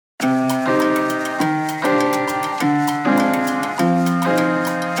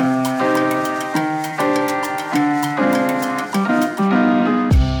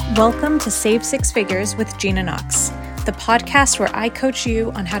Welcome to Save Six Figures with Gina Knox, the podcast where I coach you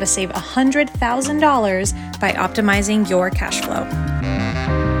on how to save $100,000 by optimizing your cash flow.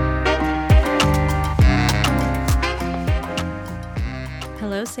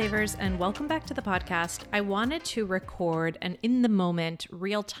 Hello, savers, and welcome back to the podcast. I wanted to record an in-the-moment,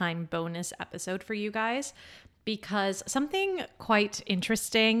 real-time bonus episode for you guys because something quite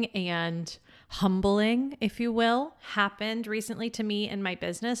interesting and humbling, if you will, happened recently to me in my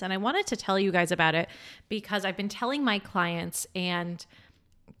business. And I wanted to tell you guys about it because I've been telling my clients and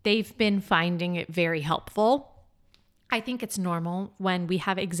they've been finding it very helpful. I think it's normal when we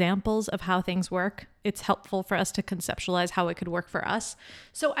have examples of how things work. It's helpful for us to conceptualize how it could work for us.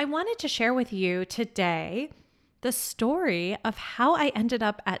 So I wanted to share with you today the story of how I ended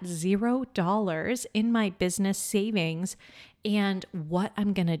up at $0 in my business savings and what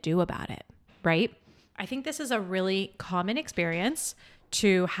I'm going to do about it. Right? I think this is a really common experience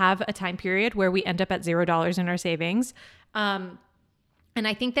to have a time period where we end up at $0 in our savings. And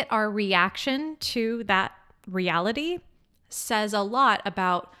I think that our reaction to that reality says a lot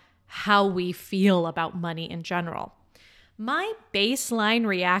about how we feel about money in general. My baseline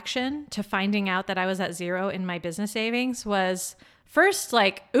reaction to finding out that I was at zero in my business savings was first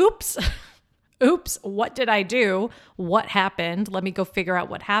like, oops, what did I do? What happened? Let me go figure out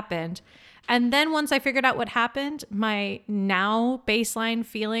what happened. And then once I figured out what happened, my now baseline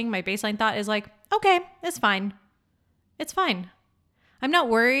feeling, my baseline thought is like, okay, it's fine. It's fine. I'm not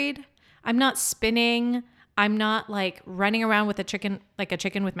worried. I'm not spinning. I'm not like running around with a chicken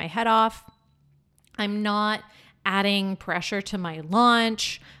with my head off. I'm not adding pressure to my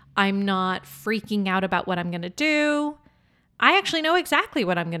launch. I'm not freaking out about what I'm going to do. I actually know exactly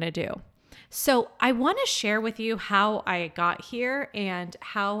what I'm going to do. So I want to share with you how I got here and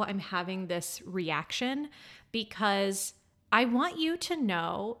how I'm having this reaction because I want you to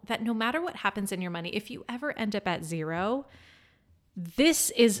know that no matter what happens in your money, if you ever end up at zero, this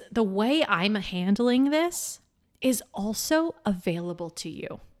is the way I'm handling this is also available to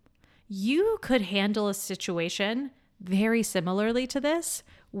you. You could handle a situation very similarly to this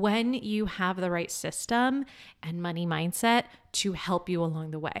when you have the right system and money mindset to help you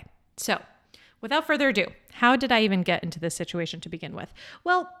along the way. So, without further ado, how did I even get into this situation to begin with?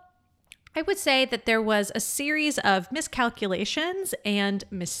 Well, I would say that there was a series of miscalculations and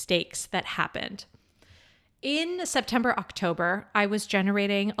mistakes that happened. In September, October, I was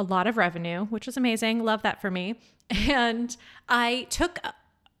generating a lot of revenue, which was amazing. Love that for me. And I took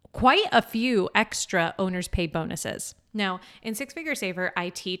quite a few extra owner's pay bonuses. Now, in Six Figure Saver, I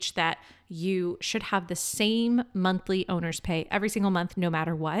teach that you should have the same monthly owner's pay every single month, no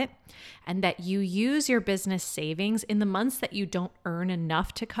matter what, and that you use your business savings in the months that you don't earn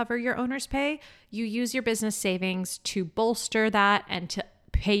enough to cover your owner's pay. You use your business savings to bolster that and to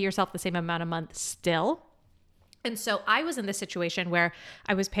pay yourself the same amount a month still. And so I was in this situation where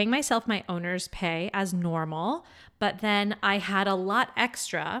I was paying myself my owner's pay as normal, but then I had a lot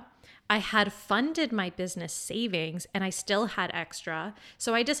extra. I had funded my business savings and I still had extra.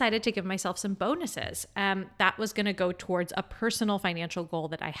 So I decided to give myself some bonuses. That was going to go towards a personal financial goal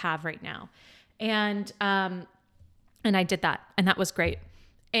that I have right now. And I did that, and that was great.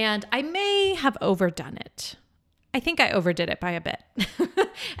 And I may have overdone it. I think I overdid it by a bit.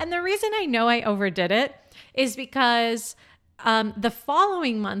 And the reason I know I overdid it is because the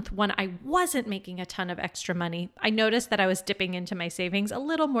following month, when I wasn't making a ton of extra money, I noticed that I was dipping into my savings a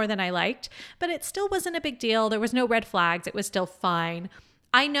little more than I liked, but it still wasn't a big deal. There was no red flags. It was still fine.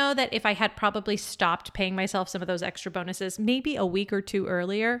 I know that if I had probably stopped paying myself some of those extra bonuses, maybe a week or two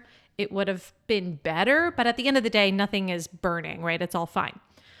earlier, it would have been better. But at the end of the day, nothing is burning, right? It's all fine.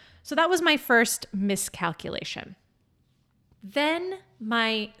 So that was my first miscalculation. Then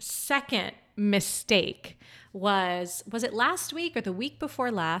my second mistake was it last week or the week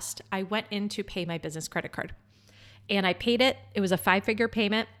before last, I went in to pay my business credit card. And I paid it. It was a 5-figure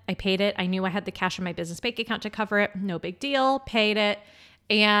payment. I paid it. I knew I had the cash in my business bank account to cover it. No big deal. Paid it.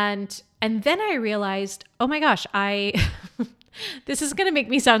 And then I realized, oh my gosh, this is going to make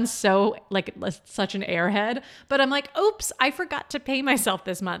me sound so like such an airhead, but I'm like, oops, I forgot to pay myself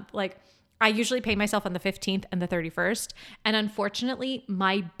this month. Like, I usually pay myself on the 15th and the 31st. And unfortunately,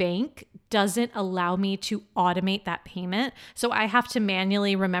 my bank doesn't allow me to automate that payment. So I have to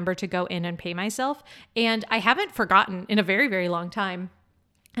manually remember to go in and pay myself. And I haven't forgotten in a very, very long time.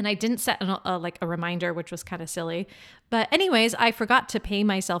 And I didn't set a reminder, which was kind of silly. But anyways, I forgot to pay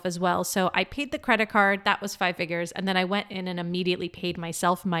myself as well. So I paid the credit card. That was 5 figures. And then I went in and immediately paid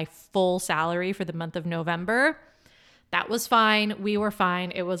myself my full salary for the month of November. That was fine. We were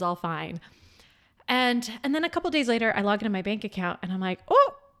fine. It was all fine. And then a couple days later, I log into my bank account and I'm like,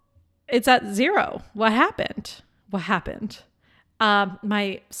 oh, it's at zero. What happened?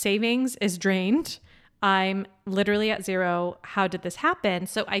 My savings is drained. I'm literally at zero. How did this happen?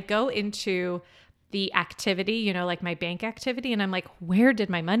 So I go into the activity, like my bank activity, and I'm like, where did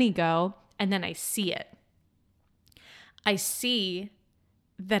my money go? And then I see it. I see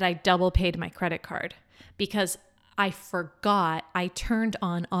that I double paid my credit card because I forgot I turned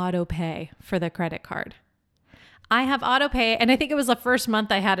on auto pay for the credit card. I have auto pay, and I think it was the first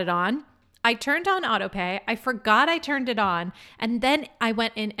month I had it on. I turned on auto pay. I forgot I turned it on, and then I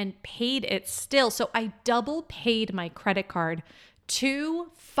went in and paid it still. So I double paid my credit card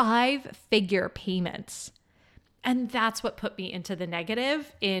 2 5-figure payments. And that's what put me into the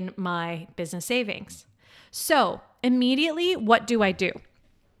negative in my business savings. So immediately, what do?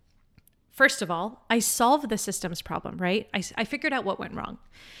 First of all, I solve the systems problem, right? I figured out what went wrong.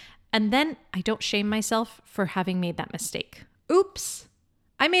 And then I don't shame myself for having made that mistake. Oops,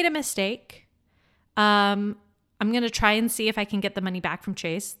 I made a mistake. I'm going to try and see if I can get the money back from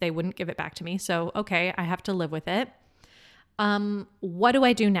Chase. They wouldn't give it back to me. So, okay, I have to live with it. What do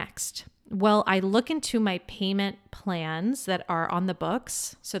I do next? Well, I look into my payment plans that are on the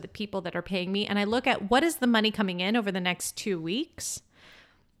books, so the people that are paying me, and I look at what is the money coming in over the next 2 weeks.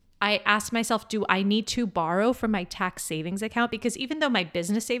 I ask myself, do I need to borrow from my tax savings account? Because even though my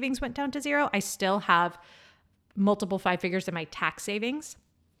business savings went down to zero, I still have multiple 5 figures in my tax savings.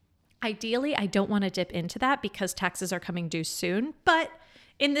 Ideally, I don't want to dip into that because taxes are coming due soon. But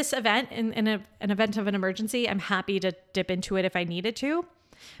in this event, in an event of an emergency, I'm happy to dip into it if I needed to.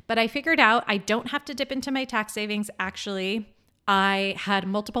 But I figured out I don't have to dip into my tax savings. Actually, I had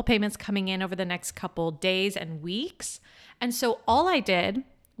multiple payments coming in over the next couple days and weeks. And so all I did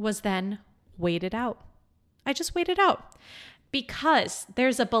was then wait it out. I just waited out because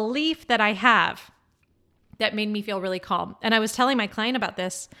there's a belief that I have that made me feel really calm. And I was telling my client about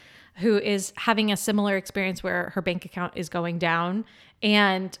this, who is having a similar experience where her bank account is going down.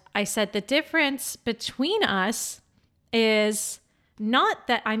 And I said, the difference between us is not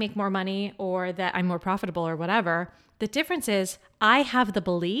that I make more money or that I'm more profitable or whatever. The difference is I have the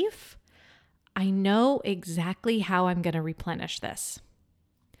belief I know exactly how I'm going to replenish this.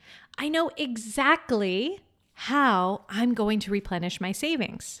 I know exactly how I'm going to replenish my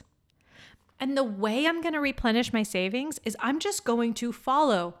savings. And the way I'm going to replenish my savings is I'm just going to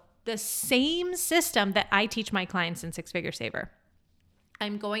follow the same system that I teach my clients in Six Figure Saver.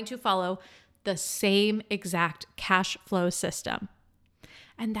 I'm going to follow the same exact cash flow system.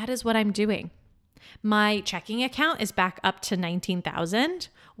 And that is what I'm doing. My checking account is back up to 19,000.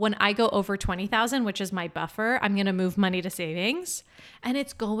 When I go over 20,000, which is my buffer, I'm going to move money to savings and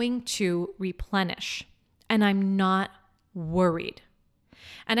it's going to replenish. And I'm not worried.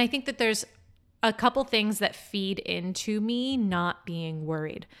 And I think that there's a couple things that feed into me not being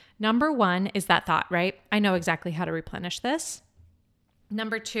worried. Number one is that thought, right? I know exactly how to replenish this.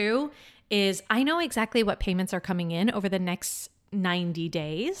 Number two is I know exactly what payments are coming in over the next 90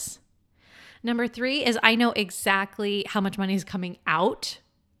 days. Number three is I know exactly how much money is coming out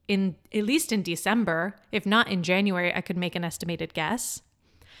at least in December. If not in January, I could make an estimated guess.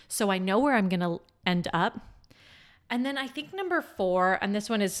 So I know where I'm going to end up. And then I think number four, and this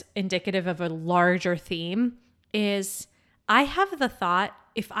one is indicative of a larger theme, is I have the thought,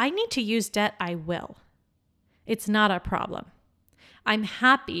 if I need to use debt, I will. It's not a problem. I'm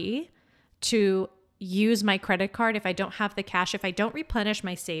happy to use my credit card if I don't have the cash, if I don't replenish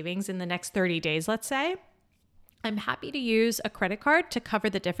my savings in the next 30 days, let's say. I'm happy to use a credit card to cover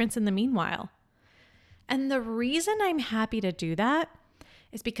the difference in the meanwhile. And the reason I'm happy to do that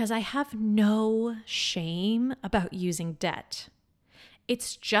is because I have no shame about using debt.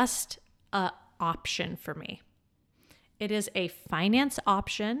 It's just an option for me. It is a finance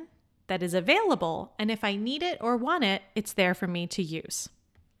option that is available. And if I need it or want it, it's there for me to use.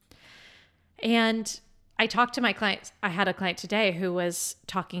 And I talked to my clients. I had a client today who was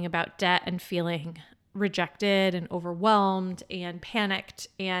talking about debt and feeling rejected and overwhelmed and panicked.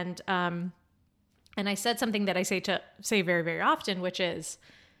 And I said something that I say very, very often, which is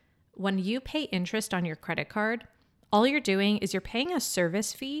when you pay interest on your credit card, all you're doing is you're paying a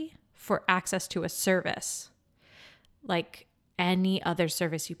service fee for access to a service, like any other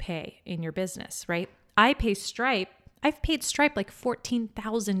service you pay in your business, right? I've paid Stripe like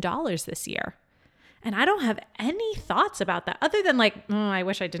 $14,000 this year. And I don't have any thoughts about that other than like, I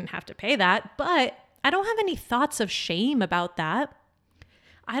wish I didn't have to pay that. But I don't have any thoughts of shame about that.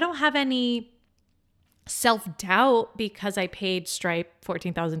 I don't have any self-doubt because I paid Stripe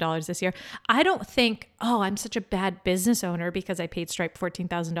 $14,000 this year. I don't think, I'm such a bad business owner because I paid Stripe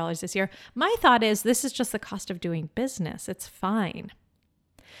 $14,000 this year. My thought is this is just the cost of doing business. It's fine.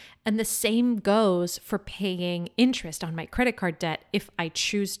 And the same goes for paying interest on my credit card debt if I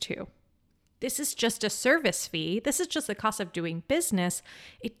choose to. This is just a service fee. This is just the cost of doing business.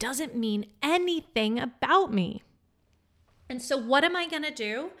 It doesn't mean anything about me. And so what am I going to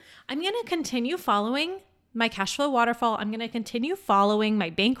do? I'm going to continue following my cash flow waterfall. I'm going to continue following my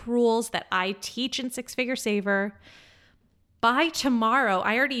bank rules that I teach in Six Figure Saver. By tomorrow,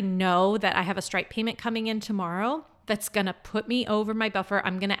 I already know that I have a Stripe payment coming in tomorrow that's going to put me over my buffer.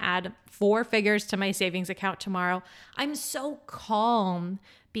 I'm going to add 4 figures to my savings account tomorrow. I'm so calm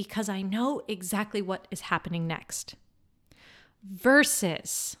because I know exactly what is happening next.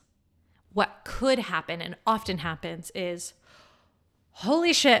 Versus what could happen and often happens is,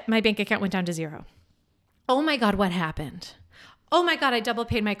 holy shit, my bank account went down to 0. Oh my God, what happened? Oh my God, I double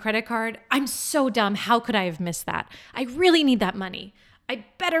paid my credit card. I'm so dumb. How could I have missed that? I really need that money. I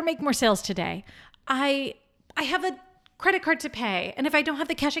better make more sales today. I have a credit card to pay. And if I don't have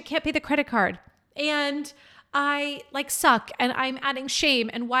the cash, I can't pay the credit card. And I suck and I'm adding shame.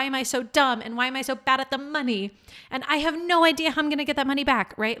 And why am I so dumb? And why am I so bad at the money? And I have no idea how I'm going to get that money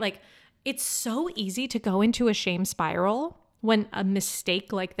back, right? It's so easy to go into a shame spiral when a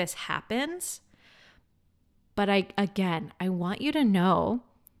mistake like this happens. But I want you to know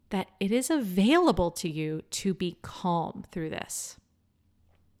that it is available to you to be calm through this.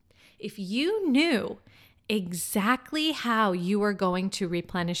 If you knew exactly how you were going to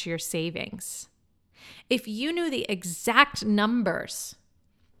replenish your savings, if you knew the exact numbers,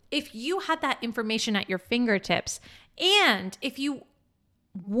 if you had that information at your fingertips, and if you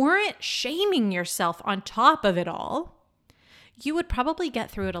weren't shaming yourself on top of it all, you would probably get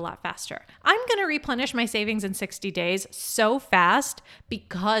through it a lot faster. I'm going to replenish my savings in 60 days so fast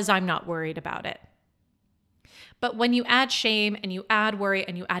because I'm not worried about it. But when you add shame and you add worry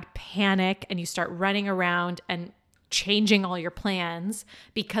and you add panic and you start running around and changing all your plans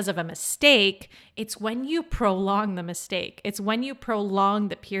because of a mistake, it's when you prolong the mistake. It's when you prolong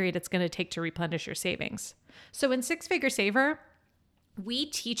the period it's going to take to replenish your savings. So in Six Figure Saver, we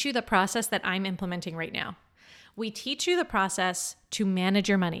teach you the process that I'm implementing right now. We teach you the process to manage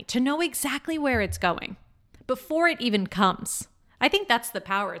your money, to know exactly where it's going before it even comes. I think that's the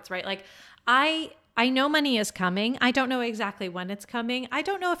power. It's right. I know money is coming. I don't know exactly when it's coming. I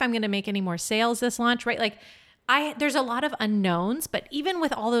don't know if I'm going to make any more sales this launch, right? There's a lot of unknowns, but even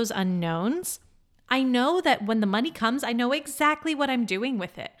with all those unknowns, I know that when the money comes, I know exactly what I'm doing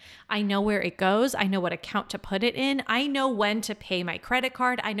with it. I know where it goes. I know what account to put it in. I know when to pay my credit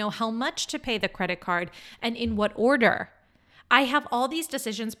card. I know how much to pay the credit card and in what order. I have all these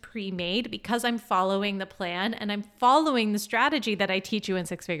decisions pre-made because I'm following the plan and I'm following the strategy that I teach you in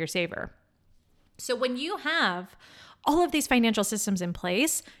Six Figure Saver. So when you have all of these financial systems in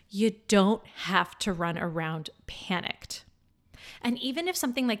place, you don't have to run around panicked. And even if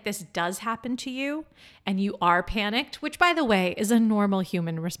something like this does happen to you and you are panicked, which by the way is a normal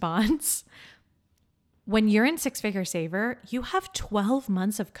human response, when you're in Six Figure Saver, you have 12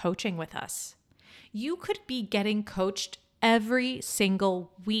 months of coaching with us. You could be getting coached every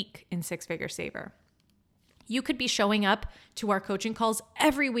single week in Six Figure Saver. You could be showing up to our coaching calls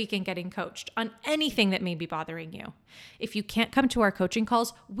every week and getting coached on anything that may be bothering you. If you can't come to our coaching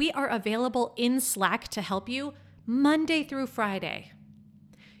calls, we are available in Slack to help you Monday through Friday.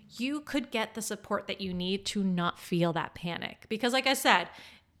 You could get the support that you need to not feel that panic. Because like I said,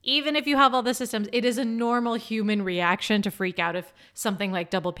 even if you have all the systems, it is a normal human reaction to freak out if something like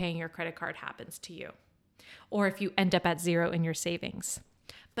double paying your credit card happens to you, or if you end up at 0 in your savings.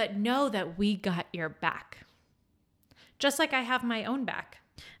 But know that we got your back, just like I have my own back.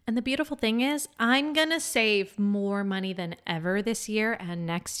 And the beautiful thing is, I'm going to save more money than ever this year and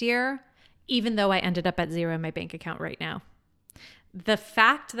next year, even though I ended up at 0 in my bank account right now. The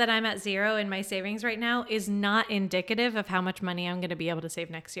fact that I'm at 0 in my savings right now is not indicative of how much money I'm going to be able to save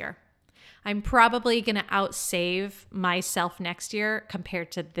next year. I'm probably going to outsave myself next year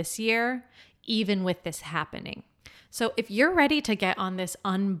compared to this year, even with this happening. So if you're ready to get on this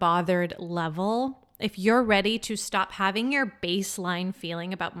unbothered level, if you're ready to stop having your baseline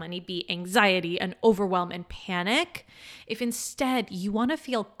feeling about money be anxiety and overwhelm and panic, if instead you want to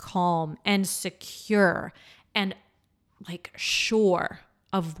feel calm and secure and sure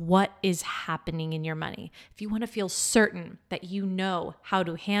of what is happening in your money, if you want to feel certain that you know how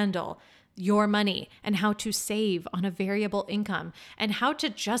to handle your money and how to save on a variable income and how to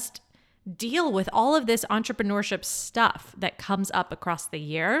just deal with all of this entrepreneurship stuff that comes up across the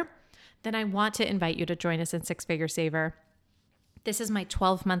year, then I want to invite you to join us in Six Figure Saver. This is my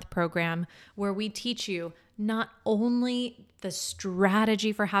 12-month program where we teach you not only the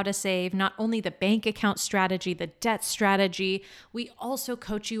strategy for how to save, not only the bank account strategy, the debt strategy. We also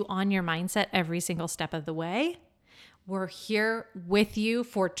coach you on your mindset every single step of the way. We're here with you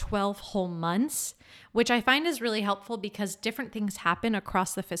for 12 whole months, which I find is really helpful because different things happen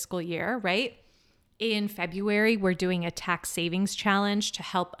across the fiscal year, right? In February, we're doing a tax savings challenge to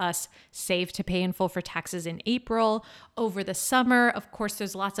help us save to pay in full for taxes in April. Over the summer, of course,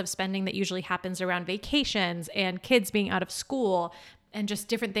 there's lots of spending that usually happens around vacations and kids being out of school and just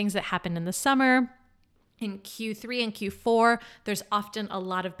different things that happen in the summer. In Q3 and Q4, there's often a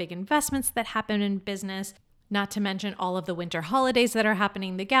lot of big investments that happen in business, not to mention all of the winter holidays that are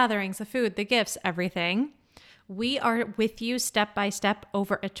happening, the gatherings, the food, the gifts, everything. We are with you step by step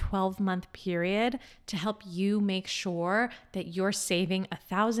over a 12-month period to help you make sure that you're saving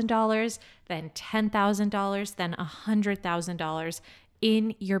 $1,000, then $10,000, then $100,000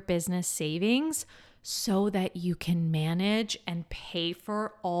 in your business savings so that you can manage and pay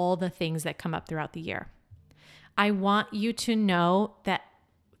for all the things that come up throughout the year. I want you to know that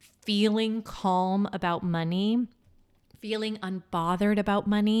feeling calm about money, feeling unbothered about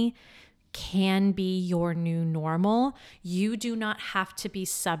money can be your new normal. You do not have to be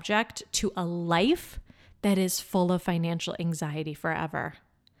subject to a life that is full of financial anxiety forever.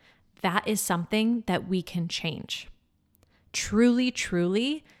 That is something that we can change. Truly,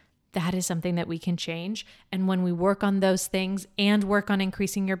 truly, that is something that we can change. And when we work on those things and work on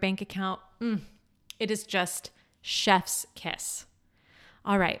increasing your bank account, it is just chef's kiss.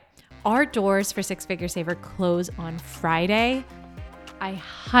 All right. Our doors for Six Figure Saver close on Friday. I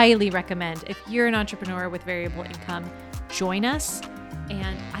highly recommend, if you're an entrepreneur with variable income, join us.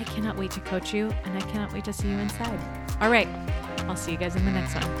 And I cannot wait to coach you, and I cannot wait to see you inside. All right. I'll see you guys in the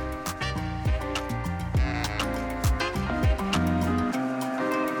next one.